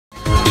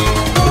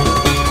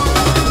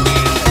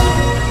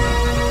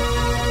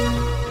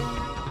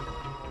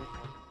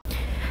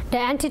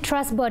The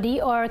antitrust body,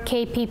 or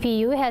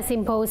KPPU, has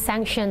imposed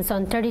sanctions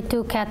on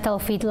 32 cattle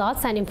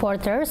feedlots and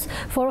importers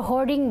for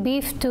hoarding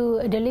beef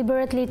to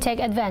deliberately take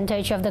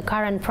advantage of the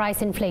current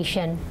price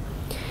inflation.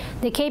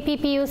 The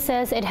KPPU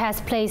says it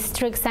has placed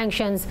strict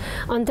sanctions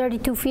on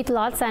 32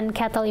 feedlots and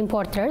cattle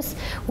importers,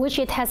 which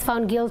it has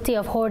found guilty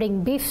of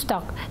hoarding beef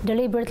stock,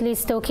 deliberately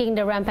stoking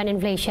the rampant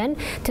inflation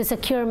to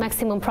secure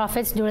maximum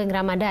profits during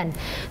Ramadan.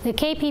 The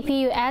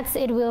KPPU adds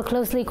it will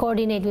closely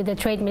coordinate with the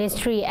Trade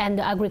Ministry and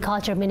the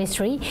Agriculture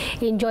Ministry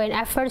in joint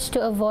efforts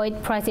to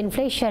avoid price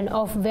inflation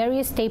of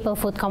various staple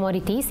food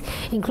commodities,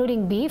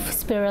 including beef,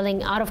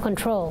 spiraling out of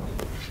control.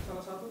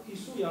 Salah satu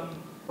isu yang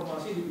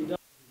informasi di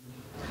bidang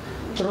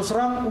terus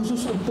terang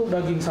khusus untuk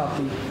daging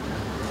sapi,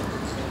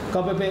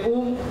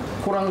 KPPU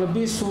kurang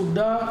lebih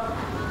sudah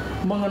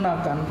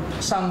mengenakan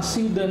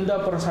sanksi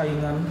denda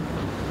persaingan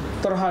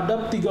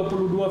terhadap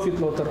 32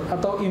 feedlotter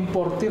atau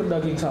importir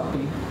daging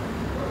sapi,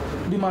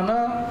 di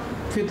mana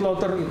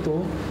feedlotter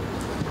itu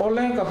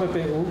oleh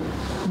KPPU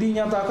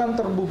dinyatakan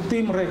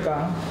terbukti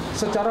mereka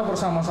secara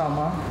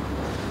bersama-sama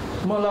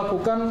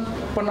melakukan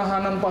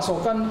penahanan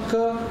pasokan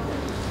ke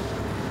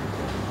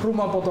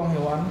rumah potong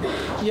hewan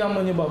yang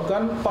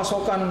menyebabkan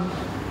pasokan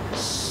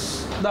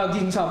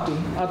daging sapi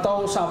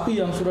atau sapi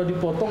yang sudah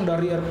dipotong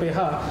dari RPH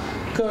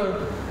ke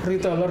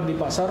retailer di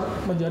pasar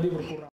menjadi berkurang.